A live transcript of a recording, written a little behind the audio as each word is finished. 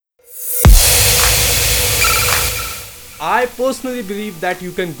I personally believe that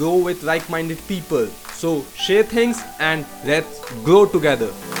you can grow with like-minded people. So share things and let's grow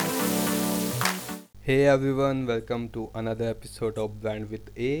together. Hey everyone, welcome to another episode of Brand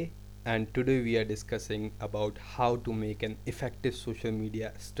with A. And today we are discussing about how to make an effective social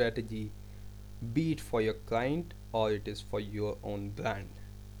media strategy, be it for your client or it is for your own brand.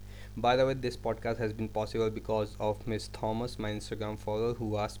 By the way, this podcast has been possible because of Miss Thomas, my Instagram follower,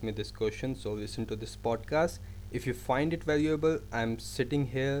 who asked me this question. So listen to this podcast. If you find it valuable, I'm sitting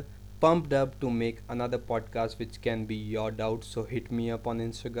here pumped up to make another podcast which can be your doubt. So hit me up on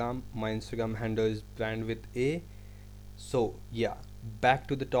Instagram. My Instagram handle is brand with A. So yeah, back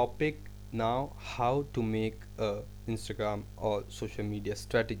to the topic now, how to make a Instagram or social media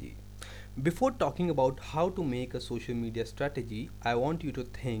strategy. Before talking about how to make a social media strategy, I want you to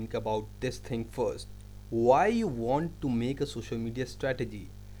think about this thing first. Why you want to make a social media strategy?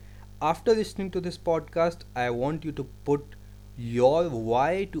 After listening to this podcast, I want you to put your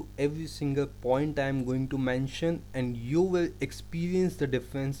why to every single point I am going to mention, and you will experience the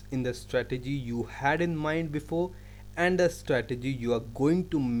difference in the strategy you had in mind before and the strategy you are going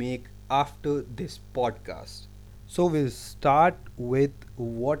to make after this podcast. So we'll start with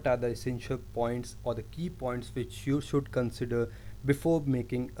what are the essential points or the key points which you should consider before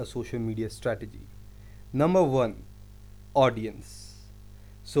making a social media strategy. Number 1, audience.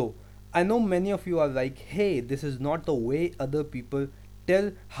 So I know many of you are like, hey, this is not the way other people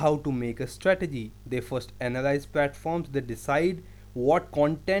tell how to make a strategy. They first analyze platforms, they decide what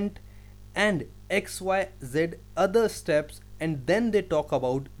content and XYZ other steps, and then they talk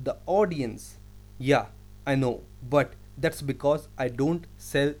about the audience. Yeah, I know, but that's because I don't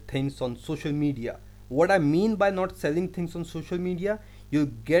sell things on social media. What I mean by not selling things on social media, you'll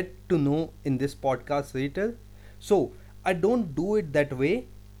get to know in this podcast later. So, I don't do it that way.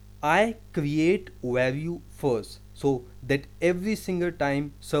 I create value first so that every single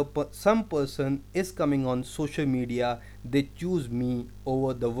time some person is coming on social media, they choose me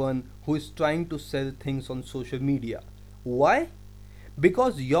over the one who is trying to sell things on social media. Why?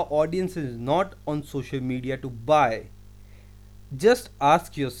 Because your audience is not on social media to buy. Just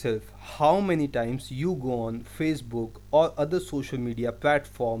ask yourself how many times you go on Facebook or other social media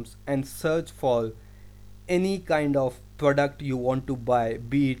platforms and search for any kind of product you want to buy,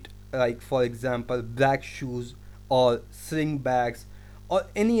 be it like for example black shoes or sling bags or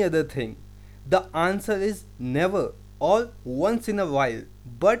any other thing. The answer is never, or once in a while,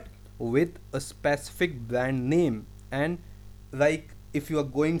 but with a specific brand name. And like if you are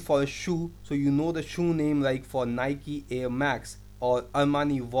going for a shoe, so you know the shoe name like for Nike Air Max or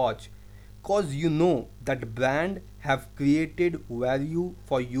Armani watch, cause you know that brand have created value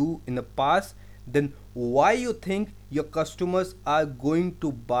for you in the past. Then why you think your customers are going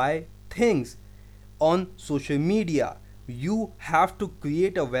to buy things on social media? You have to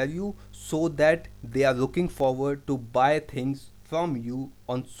create a value so that they are looking forward to buy things from you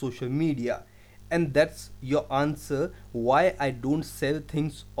on social media. And that's your answer why I don't sell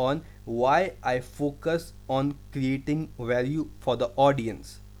things on, why I focus on creating value for the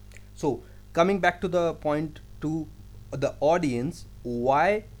audience. So coming back to the point to the audience,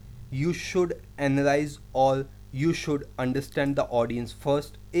 why you should analyze or you should understand the audience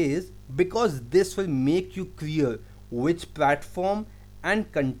first is because this will make you clear which platform and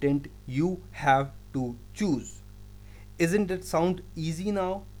content you have to choose. Isn't it sound easy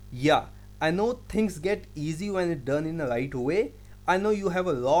now? Yeah, I know things get easy when it's done in the right way. I know you have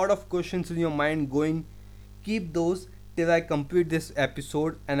a lot of questions in your mind going. Keep those till I complete this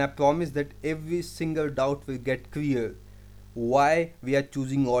episode, and I promise that every single doubt will get clear. Why we are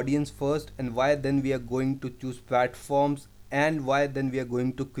choosing audience first, and why then we are going to choose platforms, and why then we are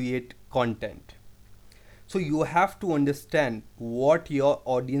going to create content. So you have to understand what your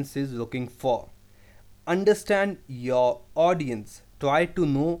audience is looking for. Understand your audience. Try to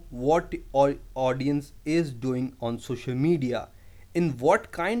know what your audience is doing on social media, in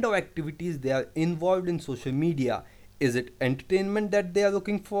what kind of activities they are involved in social media. Is it entertainment that they are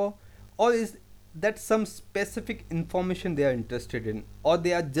looking for, or is that some specific information they are interested in, or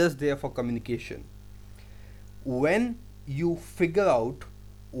they are just there for communication? When you figure out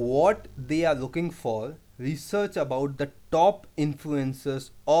what they are looking for, research about the top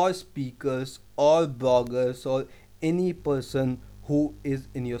influencers or speakers or bloggers or any person who is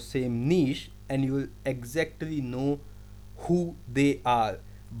in your same niche, and you will exactly know who they are.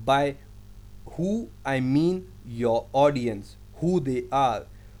 By who I mean your audience, who they are,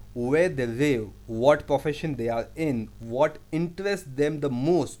 where they live, what profession they are in, what interests them the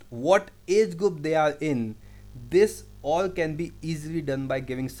most, what age group they are in. This all can be easily done by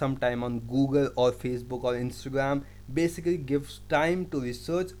giving some time on Google or Facebook or Instagram. Basically gives time to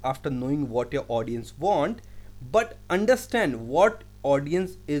research after knowing what your audience want, but understand what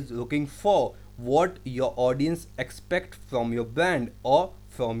audience is looking for, what your audience expect from your brand or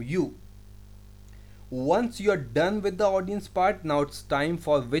from you. Once you're done with the audience part, now it's time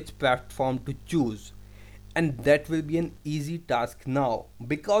for which platform to choose. And that will be an easy task now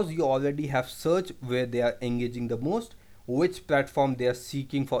because you already have searched where they are engaging the most, which platform they are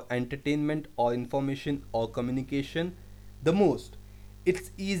seeking for entertainment or information or communication the most.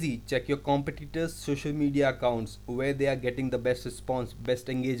 It's easy. Check your competitors' social media accounts where they are getting the best response, best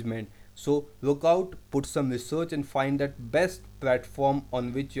engagement. So look out, put some research, and find that best platform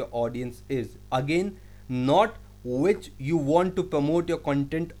on which your audience is. Again, not which you want to promote your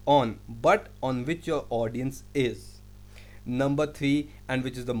content on, but on which your audience is. Number three, and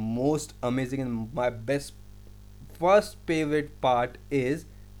which is the most amazing and my best first favorite part, is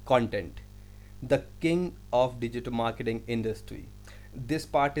content, the king of digital marketing industry. This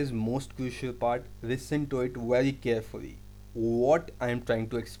part is most crucial part. Listen to it very carefully. What I am trying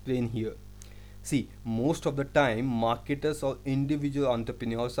to explain here. See, most of the time marketers or individual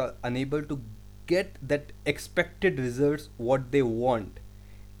entrepreneurs are unable to get that expected results what they want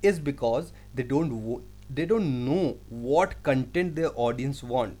is because they don't know what content their audience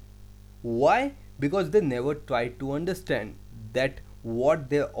want. Why? Because they never try to understand that what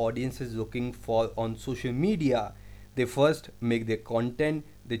their audience is looking for on social media. They first make their content,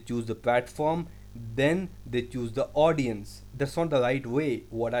 they choose the platform, then they choose the audience. That's not the right way,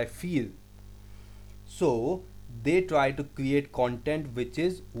 what I feel. So they try to create content which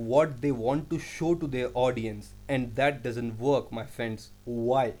is what they want to show to their audience, and that doesn't work, my friends.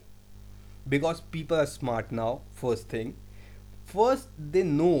 Why? Because people are smart now, first thing. First, they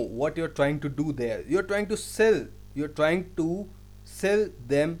know what you're trying to do there. You're trying to sell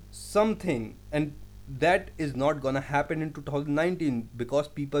them something, and that is not gonna happen in 2019 because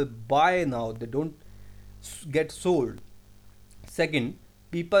people buy now, they don't get sold. Second,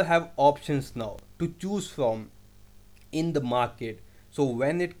 people have options now to choose from in the market. So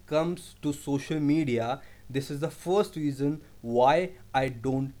when it comes to social media, this is the first reason why I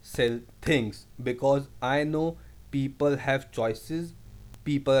don't sell things, because I know people have choices.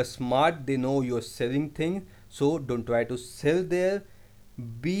 People are smart, they know you're selling things, so don't try to sell there.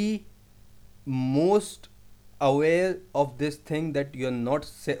 Be most aware of this thing that you're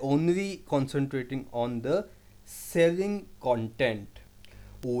not only concentrating on the selling content.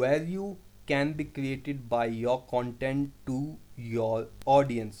 Value can be created by your content to your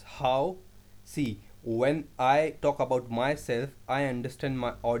audience. How? See, when I talk about myself, I understand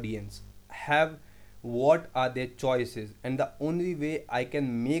my audience, have what are their choices, and the only way I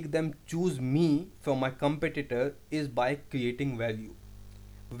can make them choose me from my competitor is by creating value.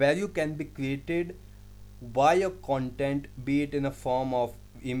 Value can be created by your content, be it in a form of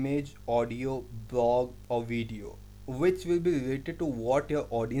image, audio, blog, or video, which will be related to what your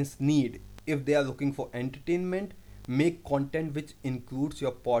audience need. If they are looking for entertainment, make content which includes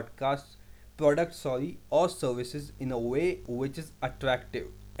your podcast, product, sorry, or services in a way which is attractive,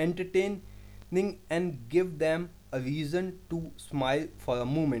 entertaining, and give them a reason to smile for a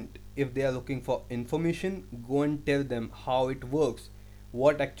moment. If they are looking for information, go and tell them how it works,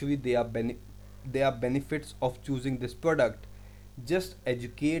 what actually they are benefits of choosing this product. Just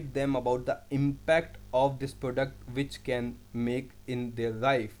educate them about the impact of this product which can make in their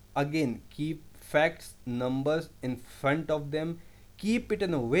life. Again, keep facts, numbers in front of them. Keep it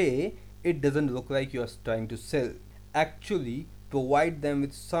in a way it doesn't look like you're trying to sell. Actually provide them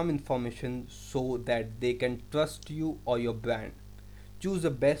with some information so that they can trust you or your brand. Choose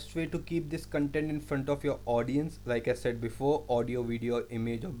the best way to keep this content in front of your audience. Like I said before, audio, video,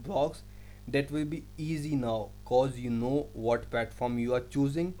 image, or blogs. That will be easy now cause you know what platform you are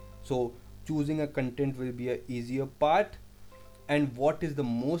choosing. So choosing a content will be a easier part. And what is the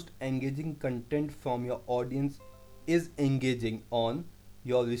most engaging content from your audience is engaging on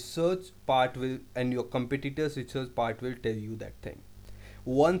your research part will, and your competitors research part will tell you that thing.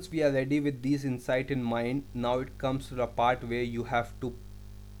 Once we are ready with these insight in mind, now it comes to the part where you have to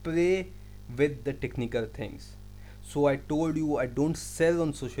play with the technical things. So I told you I don't sell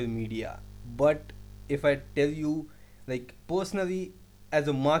on social media, but if I tell you, like personally, as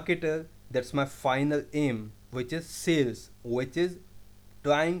a marketer, that's my final aim, which is sales, which is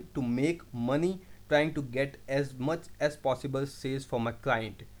trying to make money, trying to get as much as possible sales for my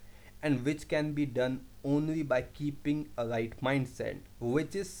client, and which can be done only by keeping a right mindset,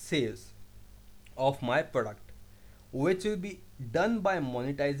 which is sales of my product, which will be done by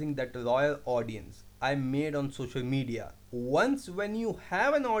monetizing that loyal audience. I made on social media. Once when you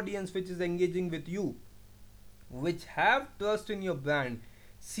have an audience which is engaging with you, which have trust in your brand,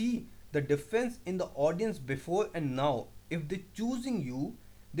 see the difference in the audience before and now. If they choosing you,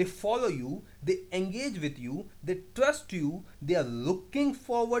 they follow you, they engage with you, they trust you, they are looking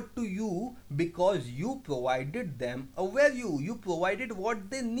forward to you because you provided them a value, you provided what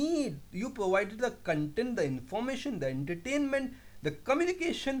they need, you provided the content, the information, the entertainment, the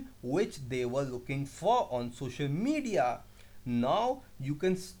communication which they were looking for on social media. Now you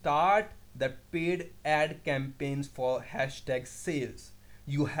can start the paid ad campaigns for hashtag sales.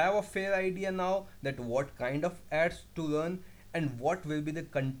 You have a fair idea now that what kind of ads to run and what will be the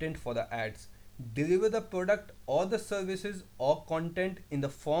content for the ads. Deliver the product or the services or content in the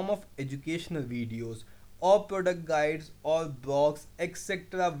form of educational videos or product guides or blogs,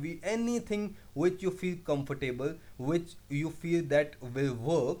 etc. Anything which you feel comfortable, which you feel that will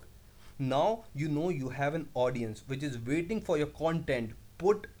work. Now you know you have an audience which is waiting for your content.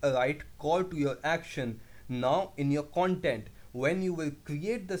 Put a right call to your action now in your content. When you will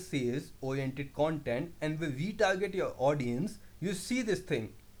create the sales oriented content and will retarget your audience, you see this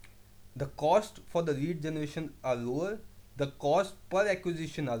thing. The cost for the lead generation are lower, the cost per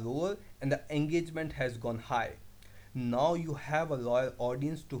acquisition are lower, and the engagement has gone high. Now you have a loyal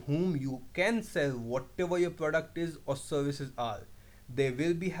audience to whom you can sell whatever your product is or services are. They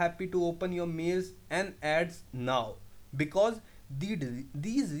will be happy to open your mails and ads now because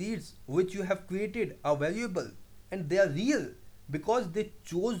these leads which you have created are valuable and they are real because they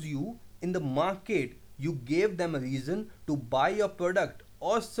chose you in the market. You gave them a reason to buy your product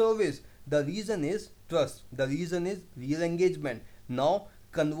or service. The reason is trust, the reason is real engagement. Now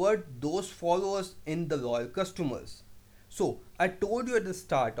convert those followers in the loyal customers. So I told you at the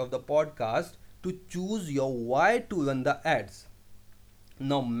start of the podcast to choose your why to run the ads.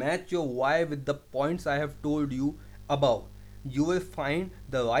 Now match your why with the points I have told you above. You will find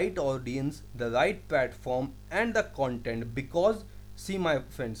the right audience, the right platform, and the content because see my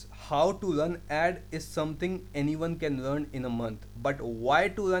friends, how to run ad is something anyone can learn in a month, but why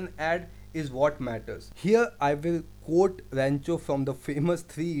to run ad is what matters. Here I will quote Rancho from the famous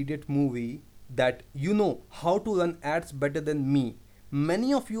Three Idiot movie that you know how to run ads better than me.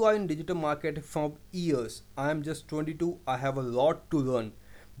 Many of you are in digital marketing for years. I am just 22. I have a lot to learn.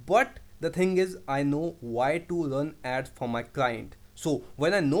 But the thing is, I know why to run ads for my client. So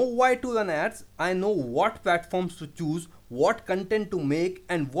when I know why to run ads, I know what platforms to choose, what content to make,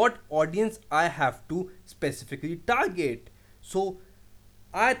 and what audience I have to specifically target. So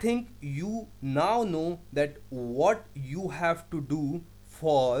I think you now know that what you have to do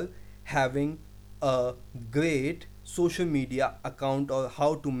for having a great social media account or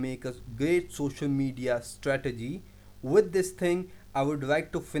how to make a great social media strategy. With this thing, I would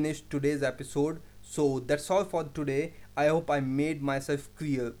like to finish today's episode. So that's all for today. I hope I made myself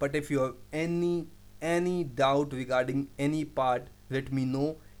clear. But if you have any doubt regarding any part, let me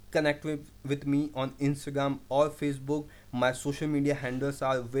know. Connect with me on Instagram or Facebook. My social media handles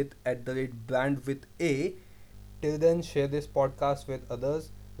are with at the rate brand with a. Till then, share this podcast with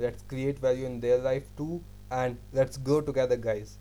others. Let's create value in their life too, and let's grow together, guys.